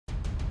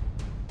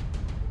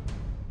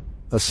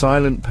A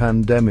silent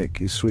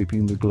pandemic is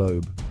sweeping the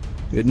globe.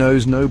 It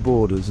knows no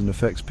borders and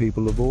affects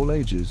people of all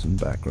ages and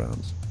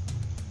backgrounds.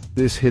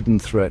 This hidden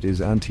threat is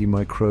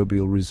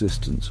antimicrobial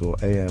resistance, or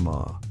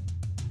AMR.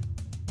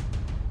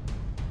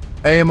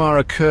 AMR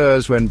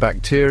occurs when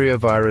bacteria,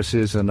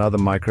 viruses, and other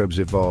microbes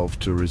evolve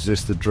to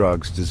resist the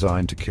drugs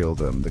designed to kill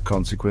them. The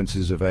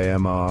consequences of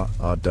AMR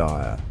are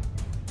dire.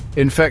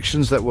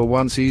 Infections that were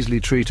once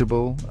easily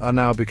treatable are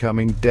now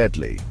becoming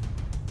deadly.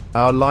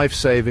 Our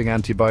life-saving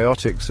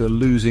antibiotics are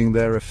losing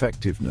their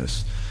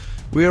effectiveness.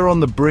 We are on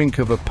the brink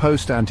of a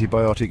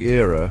post-antibiotic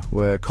era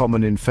where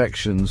common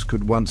infections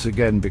could once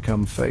again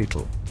become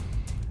fatal.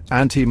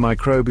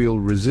 Antimicrobial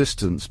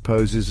resistance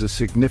poses a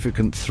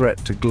significant threat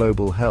to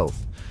global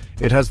health.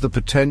 It has the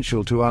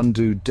potential to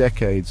undo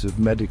decades of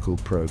medical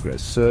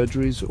progress.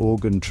 Surgeries,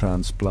 organ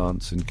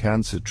transplants, and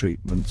cancer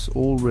treatments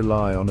all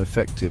rely on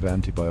effective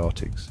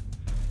antibiotics.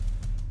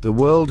 The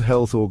World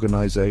Health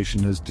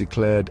Organization has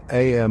declared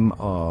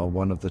AMR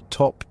one of the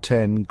top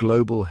 10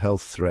 global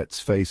health threats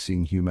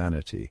facing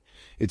humanity.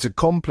 It's a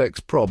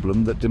complex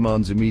problem that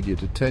demands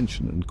immediate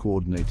attention and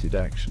coordinated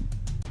action.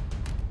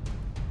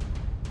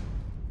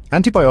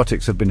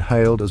 Antibiotics have been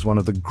hailed as one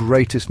of the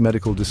greatest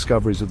medical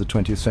discoveries of the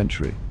 20th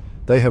century.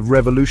 They have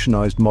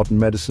revolutionized modern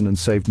medicine and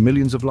saved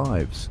millions of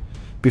lives.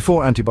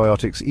 Before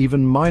antibiotics,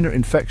 even minor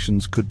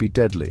infections could be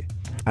deadly.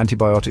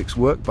 Antibiotics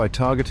work by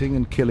targeting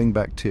and killing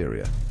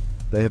bacteria.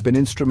 They have been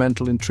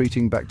instrumental in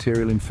treating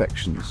bacterial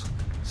infections,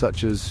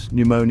 such as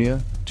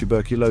pneumonia,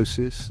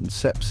 tuberculosis, and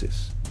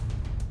sepsis.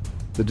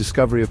 The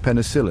discovery of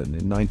penicillin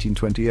in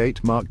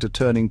 1928 marked a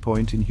turning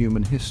point in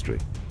human history.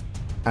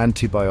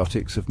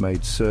 Antibiotics have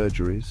made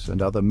surgeries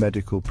and other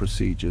medical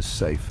procedures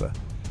safer.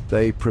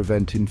 They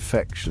prevent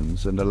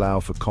infections and allow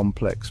for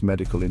complex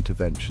medical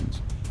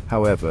interventions.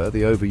 However,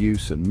 the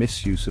overuse and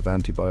misuse of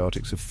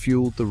antibiotics have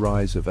fueled the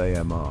rise of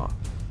AMR.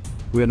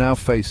 We are now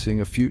facing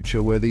a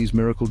future where these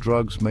miracle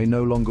drugs may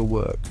no longer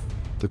work.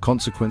 The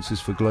consequences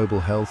for global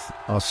health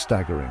are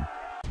staggering.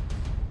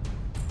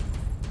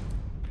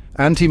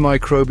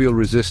 Antimicrobial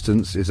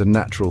resistance is a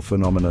natural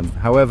phenomenon.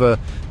 However,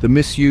 the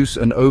misuse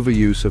and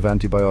overuse of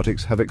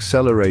antibiotics have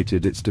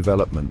accelerated its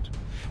development.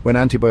 When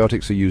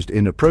antibiotics are used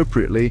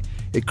inappropriately,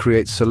 it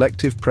creates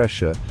selective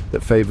pressure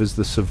that favors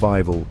the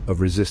survival of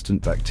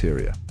resistant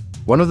bacteria.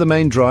 One of the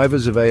main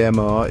drivers of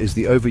AMR is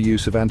the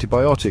overuse of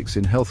antibiotics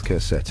in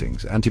healthcare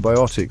settings.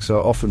 Antibiotics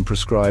are often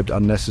prescribed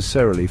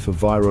unnecessarily for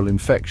viral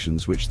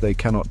infections which they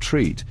cannot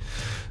treat.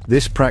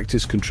 This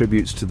practice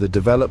contributes to the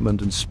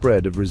development and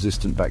spread of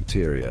resistant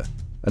bacteria.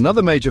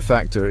 Another major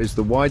factor is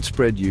the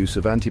widespread use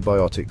of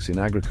antibiotics in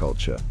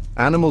agriculture.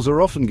 Animals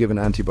are often given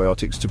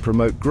antibiotics to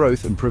promote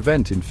growth and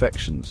prevent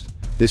infections.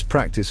 This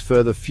practice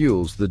further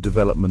fuels the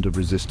development of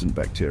resistant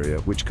bacteria,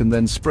 which can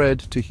then spread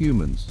to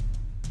humans.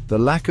 The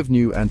lack of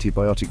new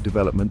antibiotic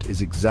development is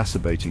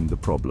exacerbating the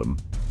problem.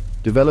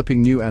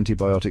 Developing new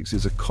antibiotics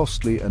is a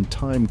costly and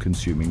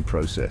time-consuming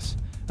process,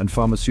 and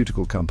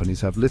pharmaceutical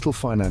companies have little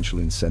financial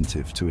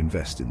incentive to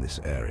invest in this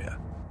area.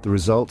 The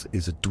result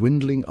is a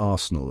dwindling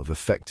arsenal of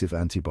effective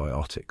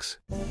antibiotics.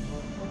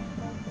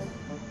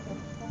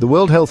 The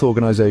World Health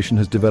Organization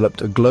has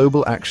developed a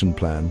global action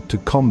plan to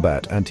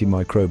combat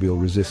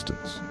antimicrobial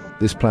resistance.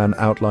 This plan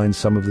outlines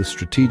some of the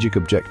strategic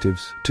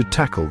objectives to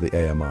tackle the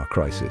AMR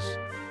crisis.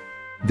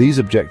 These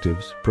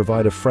objectives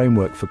provide a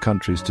framework for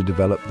countries to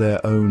develop their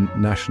own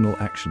national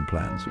action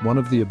plans. One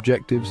of the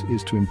objectives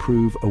is to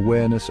improve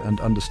awareness and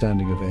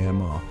understanding of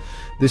AMR.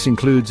 This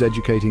includes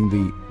educating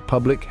the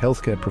public,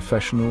 healthcare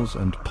professionals,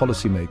 and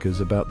policymakers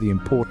about the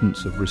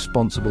importance of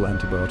responsible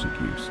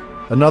antibiotic use.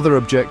 Another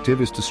objective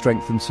is to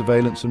strengthen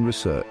surveillance and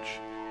research.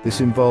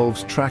 This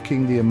involves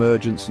tracking the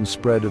emergence and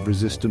spread of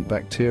resistant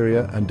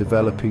bacteria and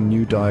developing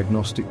new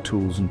diagnostic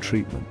tools and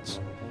treatments.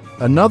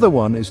 Another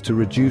one is to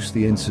reduce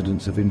the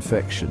incidence of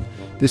infection.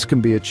 This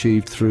can be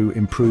achieved through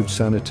improved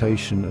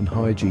sanitation and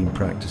hygiene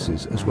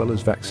practices, as well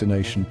as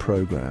vaccination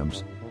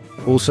programs.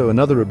 Also,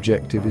 another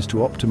objective is to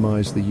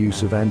optimize the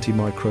use of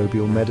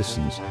antimicrobial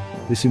medicines.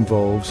 This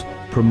involves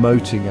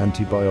promoting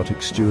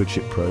antibiotic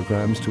stewardship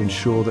programs to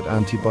ensure that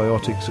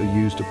antibiotics are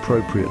used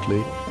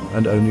appropriately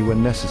and only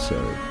when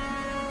necessary.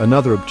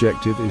 Another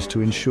objective is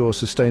to ensure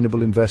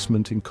sustainable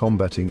investment in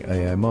combating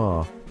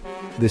AMR.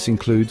 This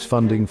includes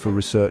funding for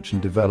research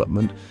and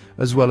development,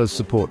 as well as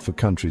support for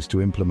countries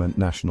to implement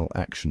national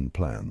action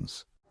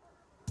plans.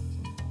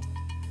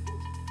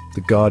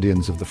 The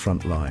guardians of the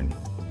front line.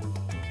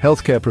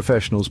 Healthcare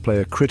professionals play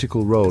a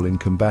critical role in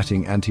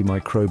combating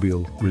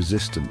antimicrobial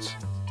resistance.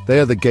 They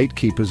are the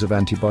gatekeepers of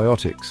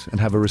antibiotics and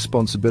have a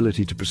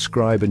responsibility to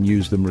prescribe and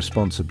use them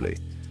responsibly.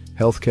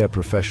 Healthcare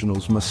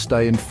professionals must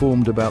stay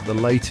informed about the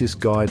latest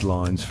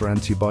guidelines for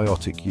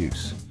antibiotic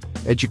use.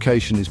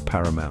 Education is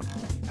paramount.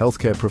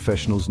 Healthcare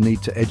professionals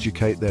need to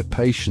educate their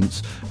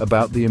patients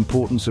about the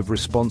importance of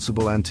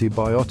responsible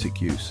antibiotic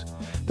use.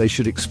 They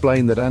should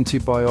explain that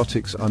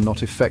antibiotics are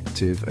not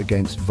effective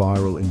against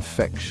viral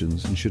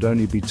infections and should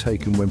only be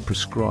taken when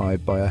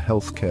prescribed by a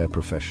healthcare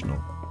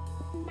professional.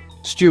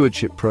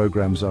 Stewardship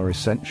programs are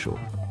essential.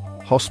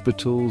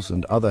 Hospitals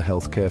and other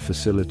healthcare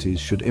facilities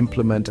should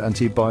implement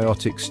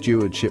antibiotic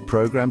stewardship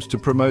programs to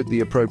promote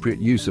the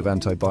appropriate use of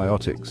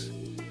antibiotics.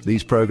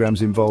 These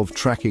programs involve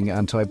tracking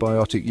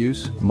antibiotic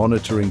use,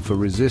 monitoring for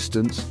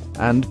resistance,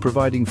 and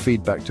providing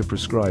feedback to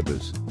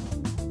prescribers.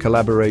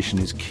 Collaboration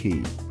is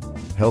key.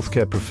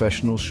 Healthcare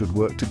professionals should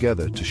work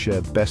together to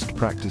share best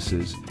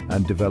practices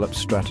and develop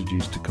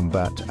strategies to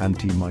combat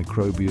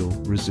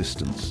antimicrobial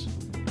resistance.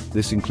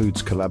 This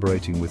includes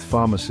collaborating with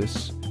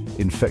pharmacists,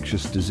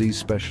 infectious disease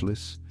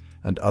specialists,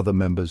 and other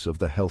members of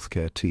the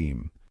healthcare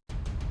team.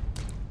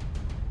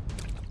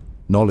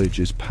 Knowledge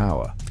is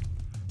power.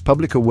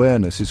 Public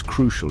awareness is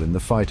crucial in the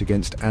fight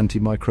against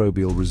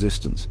antimicrobial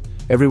resistance.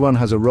 Everyone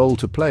has a role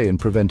to play in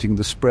preventing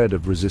the spread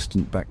of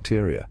resistant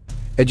bacteria.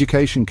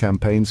 Education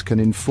campaigns can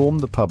inform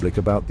the public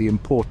about the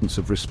importance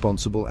of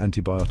responsible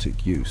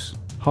antibiotic use.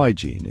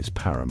 Hygiene is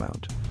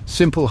paramount.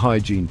 Simple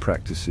hygiene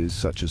practices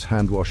such as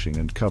hand washing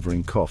and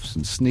covering coughs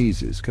and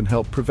sneezes can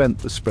help prevent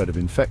the spread of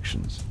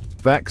infections.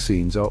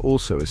 Vaccines are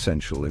also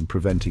essential in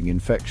preventing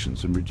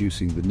infections and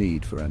reducing the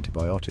need for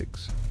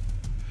antibiotics.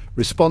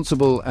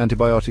 Responsible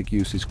antibiotic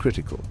use is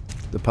critical.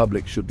 The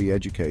public should be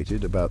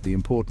educated about the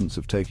importance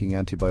of taking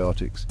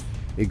antibiotics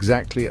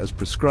exactly as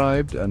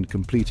prescribed and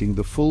completing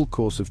the full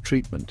course of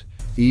treatment,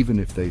 even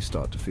if they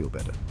start to feel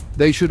better.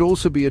 They should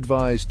also be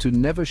advised to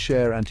never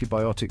share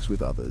antibiotics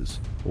with others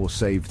or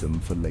save them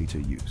for later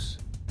use.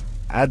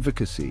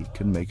 Advocacy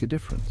can make a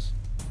difference.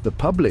 The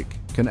public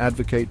can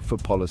advocate for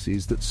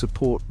policies that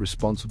support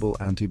responsible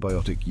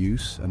antibiotic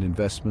use and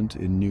investment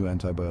in new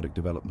antibiotic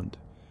development.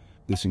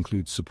 This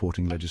includes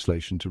supporting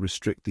legislation to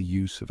restrict the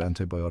use of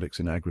antibiotics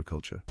in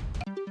agriculture.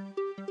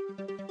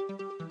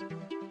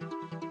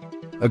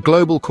 A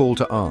global call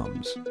to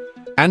arms.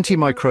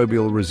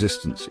 Antimicrobial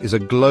resistance is a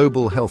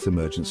global health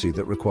emergency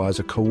that requires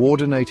a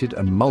coordinated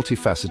and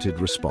multifaceted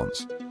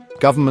response.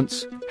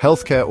 Governments,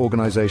 healthcare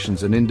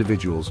organizations, and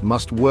individuals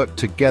must work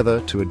together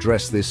to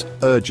address this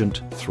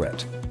urgent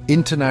threat.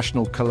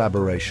 International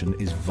collaboration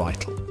is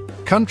vital.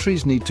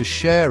 Countries need to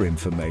share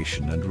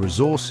information and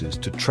resources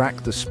to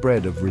track the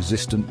spread of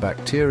resistant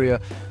bacteria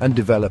and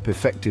develop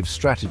effective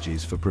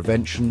strategies for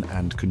prevention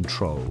and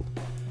control.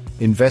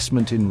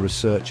 Investment in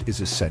research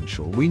is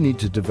essential. We need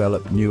to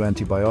develop new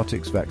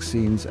antibiotics,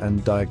 vaccines,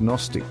 and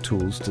diagnostic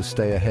tools to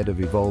stay ahead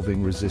of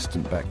evolving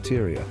resistant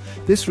bacteria.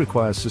 This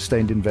requires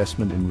sustained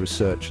investment in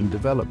research and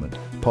development.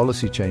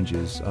 Policy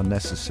changes are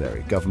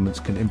necessary. Governments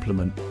can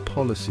implement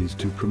policies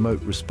to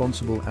promote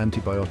responsible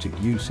antibiotic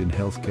use in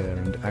healthcare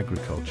and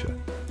agriculture.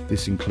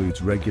 This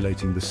includes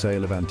regulating the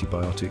sale of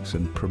antibiotics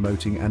and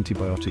promoting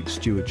antibiotic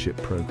stewardship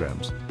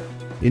programs.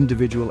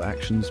 Individual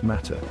actions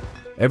matter.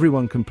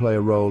 Everyone can play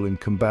a role in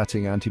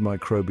combating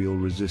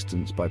antimicrobial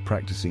resistance by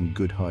practicing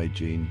good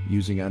hygiene,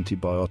 using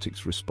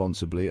antibiotics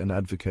responsibly, and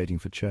advocating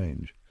for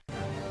change.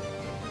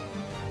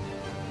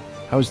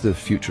 How is the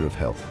future of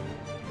health?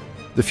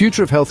 The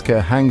future of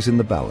healthcare hangs in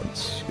the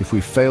balance. If we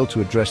fail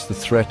to address the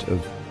threat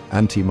of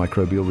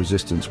antimicrobial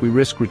resistance, we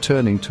risk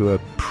returning to a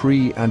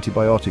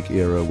pre-antibiotic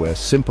era where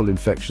simple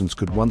infections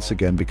could once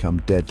again become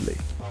deadly.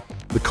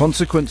 The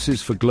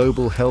consequences for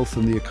global health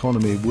and the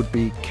economy would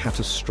be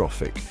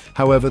catastrophic.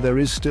 However, there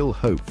is still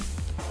hope.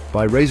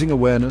 By raising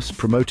awareness,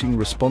 promoting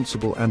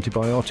responsible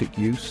antibiotic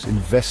use,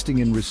 investing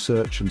in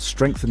research, and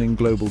strengthening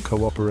global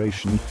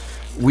cooperation,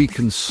 we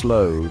can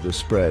slow the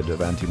spread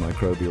of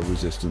antimicrobial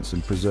resistance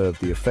and preserve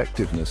the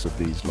effectiveness of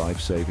these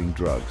life-saving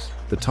drugs.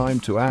 The time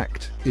to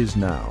act is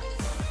now.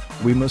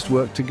 We must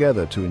work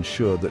together to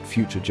ensure that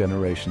future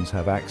generations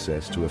have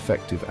access to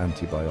effective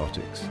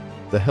antibiotics.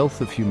 The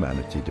health of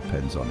humanity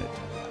depends on it.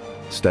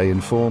 Stay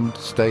informed,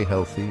 stay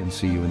healthy, and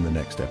see you in the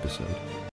next episode.